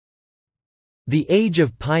The Age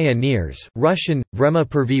of Pioneers Russian,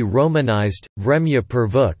 Vremya Romanized, Vremya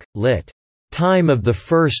Prvuk, lit. Time of the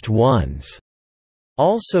First Ones,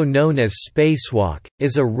 also known as Spacewalk,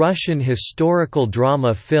 is a Russian historical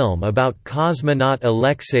drama film about cosmonaut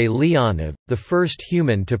Alexei Leonov, the first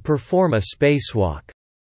human to perform a spacewalk.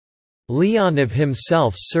 Leonov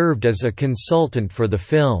himself served as a consultant for the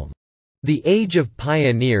film. The Age of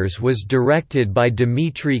Pioneers was directed by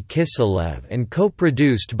Dmitry Kiselev and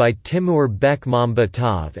co-produced by Timur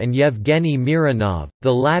Bekmambetov and Yevgeny Mironov,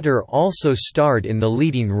 the latter also starred in the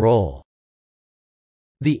leading role.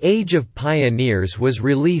 The Age of Pioneers was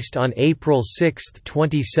released on April 6,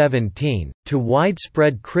 2017, to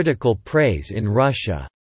widespread critical praise in Russia.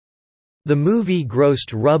 The movie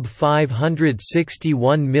grossed Rub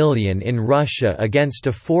 561 million in Russia against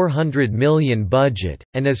a 400 million budget,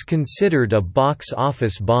 and is considered a box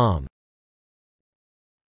office bomb.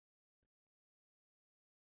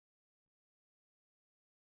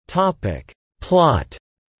 Plot.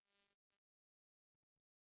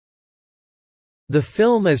 The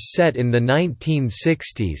film is set in the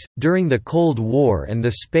 1960s, during the Cold War and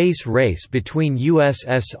the space race between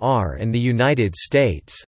USSR and the United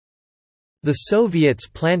States. The Soviets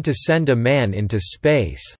plan to send a man into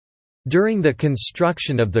space. During the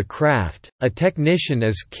construction of the craft, a technician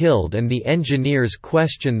is killed and the engineers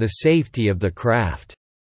question the safety of the craft.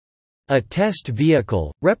 A test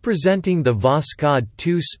vehicle, representing the Voskhod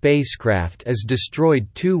 2 spacecraft, is destroyed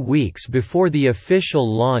 2 weeks before the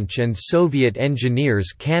official launch, and Soviet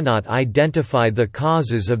engineers cannot identify the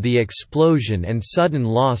causes of the explosion and sudden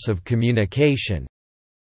loss of communication.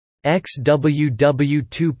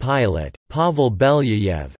 Ex-WW-2 pilot, Pavel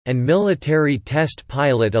Belyayev, and military test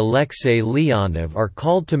pilot Alexei Leonov are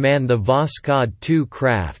called to man the Voskhod 2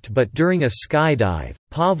 craft, but during a skydive,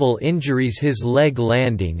 Pavel injures his leg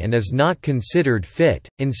landing and is not considered fit.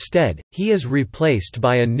 Instead, he is replaced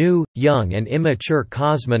by a new, young and immature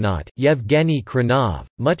cosmonaut, Yevgeny Krenov,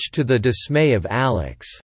 much to the dismay of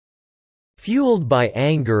Alex. Fueled by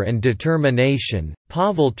anger and determination,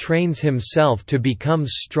 Pavel trains himself to become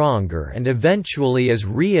stronger and eventually is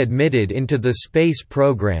readmitted into the space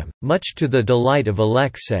program, much to the delight of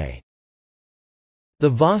Alexei. The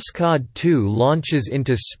Voskhod 2 launches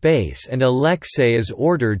into space and Alexei is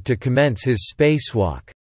ordered to commence his spacewalk.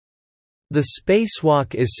 The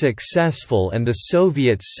spacewalk is successful and the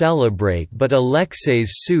Soviets celebrate, but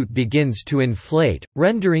Alexei's suit begins to inflate,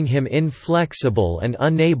 rendering him inflexible and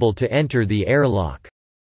unable to enter the airlock.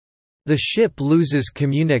 The ship loses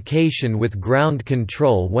communication with ground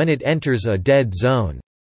control when it enters a dead zone.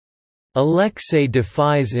 Alexei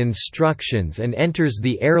defies instructions and enters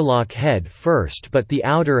the airlock head first, but the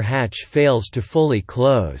outer hatch fails to fully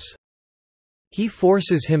close. He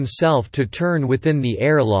forces himself to turn within the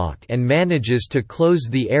airlock and manages to close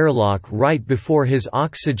the airlock right before his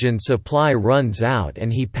oxygen supply runs out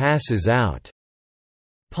and he passes out.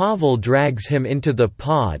 Pavel drags him into the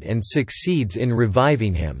pod and succeeds in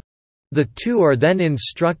reviving him. The two are then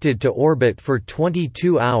instructed to orbit for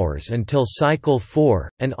 22 hours until Cycle 4,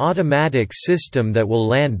 an automatic system that will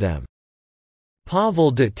land them.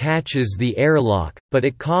 Pavel detaches the airlock, but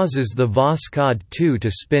it causes the Voskhod 2 to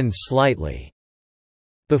spin slightly.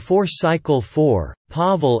 Before Cycle 4,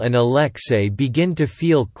 Pavel and Alexei begin to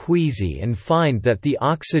feel queasy and find that the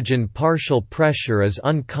oxygen partial pressure is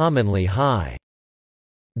uncommonly high.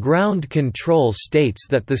 Ground control states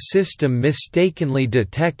that the system mistakenly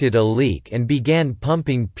detected a leak and began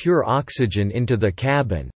pumping pure oxygen into the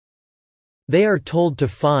cabin. They are told to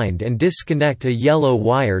find and disconnect a yellow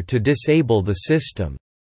wire to disable the system.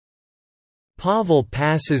 Pavel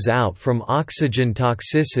passes out from oxygen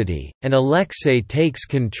toxicity, and Alexei takes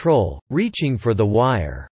control, reaching for the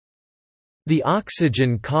wire. The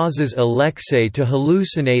oxygen causes Alexei to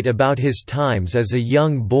hallucinate about his times as a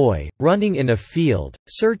young boy, running in a field,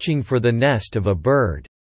 searching for the nest of a bird.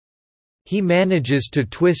 He manages to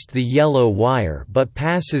twist the yellow wire but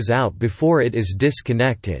passes out before it is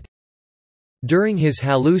disconnected. During his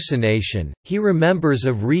hallucination, he remembers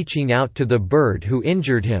of reaching out to the bird who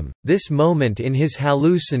injured him. This moment in his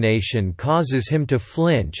hallucination causes him to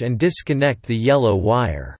flinch and disconnect the yellow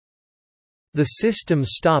wire. The system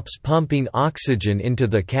stops pumping oxygen into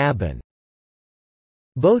the cabin.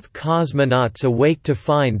 Both cosmonauts awake to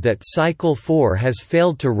find that Cycle 4 has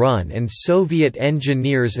failed to run, and Soviet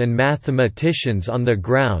engineers and mathematicians on the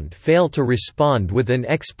ground fail to respond with an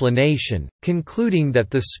explanation, concluding that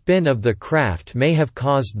the spin of the craft may have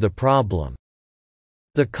caused the problem.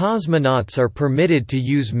 The cosmonauts are permitted to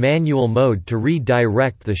use manual mode to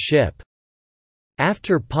redirect the ship.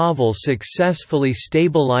 After Pavel successfully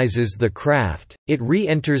stabilizes the craft, it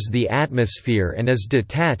re-enters the atmosphere and is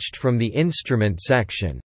detached from the instrument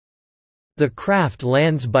section. The craft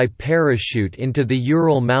lands by parachute into the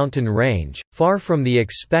Ural mountain range, far from the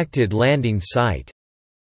expected landing site.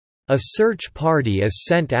 A search party is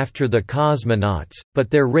sent after the cosmonauts,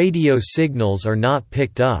 but their radio signals are not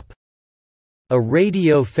picked up. A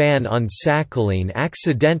radio fan on Sakhalin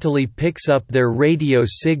accidentally picks up their radio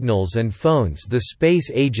signals and phones the space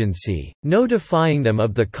agency, notifying them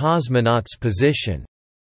of the cosmonauts' position.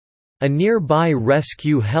 A nearby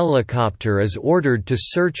rescue helicopter is ordered to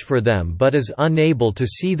search for them but is unable to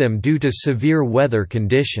see them due to severe weather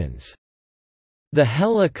conditions. The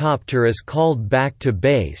helicopter is called back to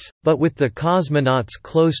base, but with the cosmonauts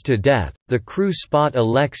close to death, the crew spot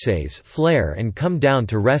Alexei's flare and come down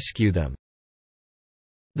to rescue them.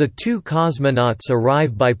 The two cosmonauts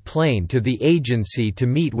arrive by plane to the agency to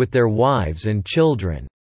meet with their wives and children.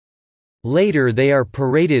 Later they are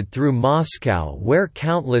paraded through Moscow where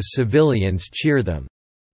countless civilians cheer them.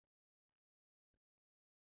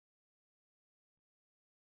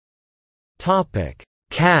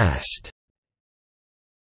 Cast: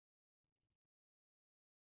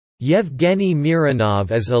 Yevgeny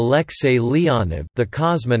Mironov as Alexei Leonov, the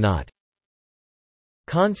cosmonaut;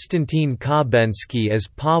 Konstantin Kabensky as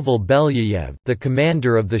Pavel Belyayev, the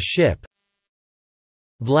commander of the ship;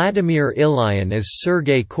 Vladimir Ilyin as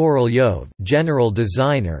Sergei Korolyov, general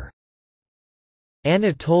designer;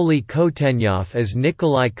 Anatoly Kotenyov as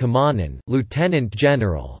Nikolai Kamanin, lieutenant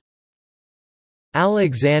general;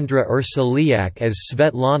 Alexandra Ursulyak as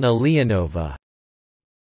Svetlana Leonova;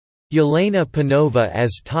 Yelena Panova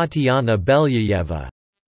as Tatiana Belyayeva;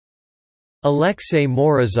 Alexei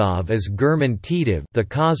Morozov as German Titov, the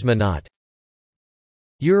cosmonaut;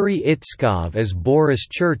 Yuri Itskov as Boris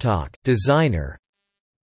Chertok, designer;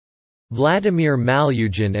 Vladimir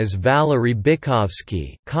Malyugin as Valery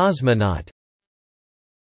Bykovsky, cosmonaut;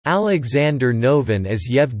 Alexander Novin as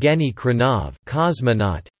Yevgeny Krenov,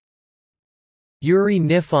 cosmonaut; Yuri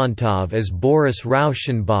Nifontov as Boris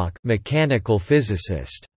Rauschenbach, mechanical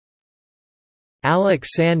physicist;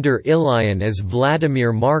 Alexander Ilyin as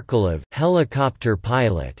Vladimir Markelov, helicopter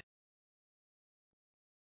pilot.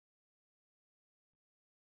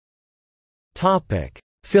 Topic: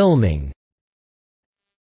 Filming.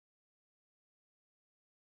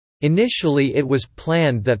 Initially it was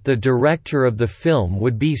planned that the director of the film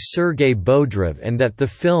would be Sergei Bodrev and that the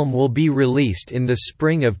film will be released in the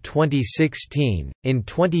spring of 2016. In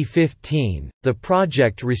 2015, the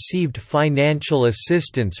project received financial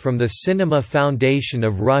assistance from the Cinema Foundation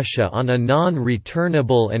of Russia on a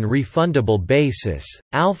non-returnable and refundable basis.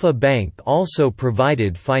 Alpha Bank also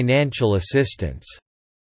provided financial assistance.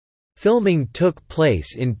 Filming took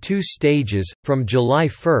place in 2 stages. From July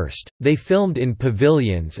 1, they filmed in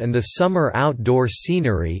pavilions and the summer outdoor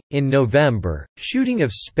scenery. In November, shooting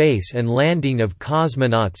of space and landing of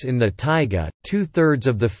cosmonauts in the taiga. 2/3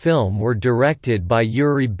 of the film were directed by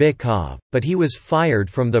Yuri Bykov, but he was fired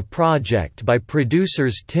from the project by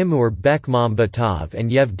producers Timur Bekmambetov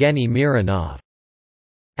and Yevgeny Mironov.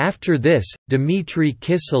 After this, Dmitry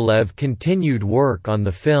Kiselev continued work on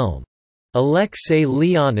the film. Alexei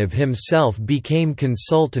Leonov himself became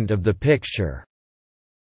consultant of the picture.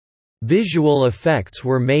 Visual effects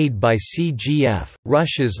were made by CGF,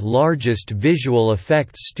 Russia's largest visual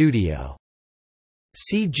effects studio.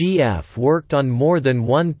 CGF worked on more than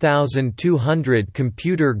 1,200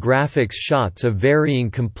 computer graphics shots of varying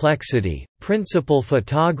complexity. Principal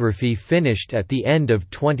photography finished at the end of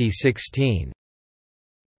 2016.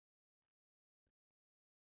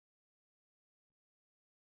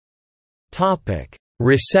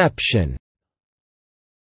 Reception.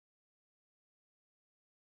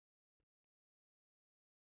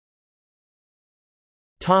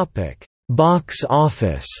 Box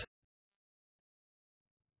office.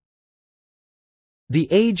 The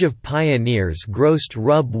Age of Pioneers grossed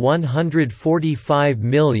Rub 145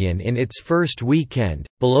 million in its first weekend,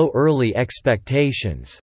 below early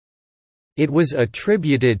expectations. It was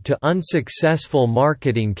attributed to unsuccessful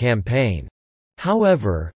marketing campaign.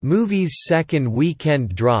 However, movie's second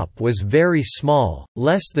weekend drop was very small,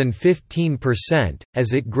 less than 15%,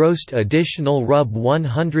 as it grossed additional Rub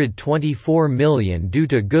 124 million due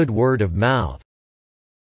to good word of mouth.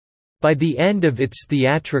 By the end of its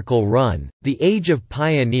theatrical run, The Age of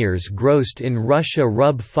Pioneers grossed in Russia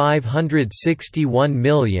Rub 561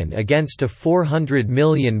 million against a 400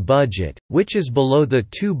 million budget, which is below the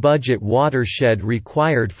 2-budget watershed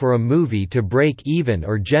required for a movie to break even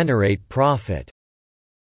or generate profit.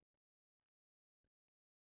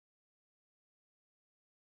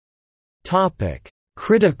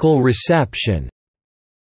 Critical reception.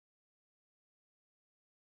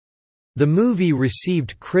 The movie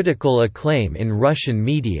received critical acclaim in Russian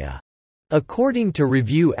media. According to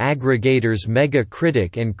review aggregators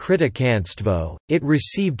Megacritic and Kritikanstvo, it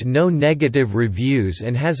received no negative reviews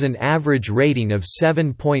and has an average rating of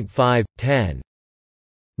 7.5/10.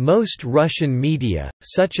 Most Russian media,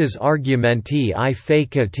 such as Argumenty I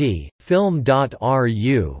Fakati,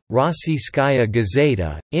 Film.ru, Rossiyskaya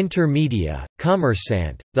Gazeta, Intermedia,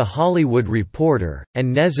 Kommersant, The Hollywood Reporter,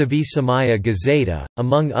 and Nezavisimaya Gazeta,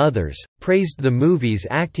 among others, praised the movie's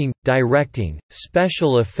acting, directing,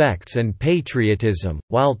 special effects and patriotism,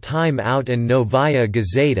 while Time Out and Novaya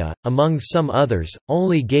Gazeta, among some others,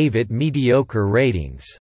 only gave it mediocre ratings.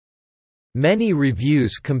 Many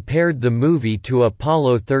reviews compared the movie to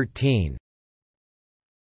Apollo 13.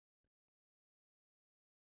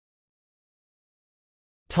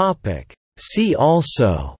 See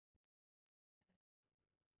also: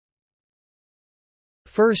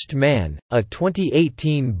 First Man, a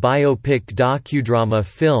 2018 biopic docudrama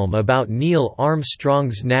film about Neil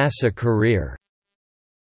Armstrong's NASA career.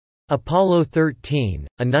 Apollo 13,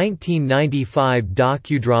 a 1995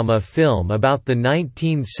 docudrama film about the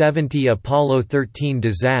 1970 Apollo 13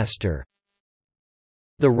 disaster.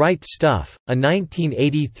 The Right Stuff, a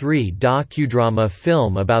 1983 docudrama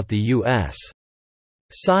film about the U.S.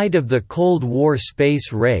 side of the Cold War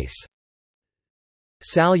space race.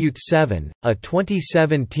 Salyut 7, a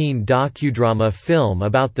 2017 docudrama film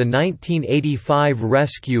about the 1985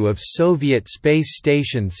 rescue of Soviet space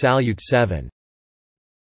station Salyut 7.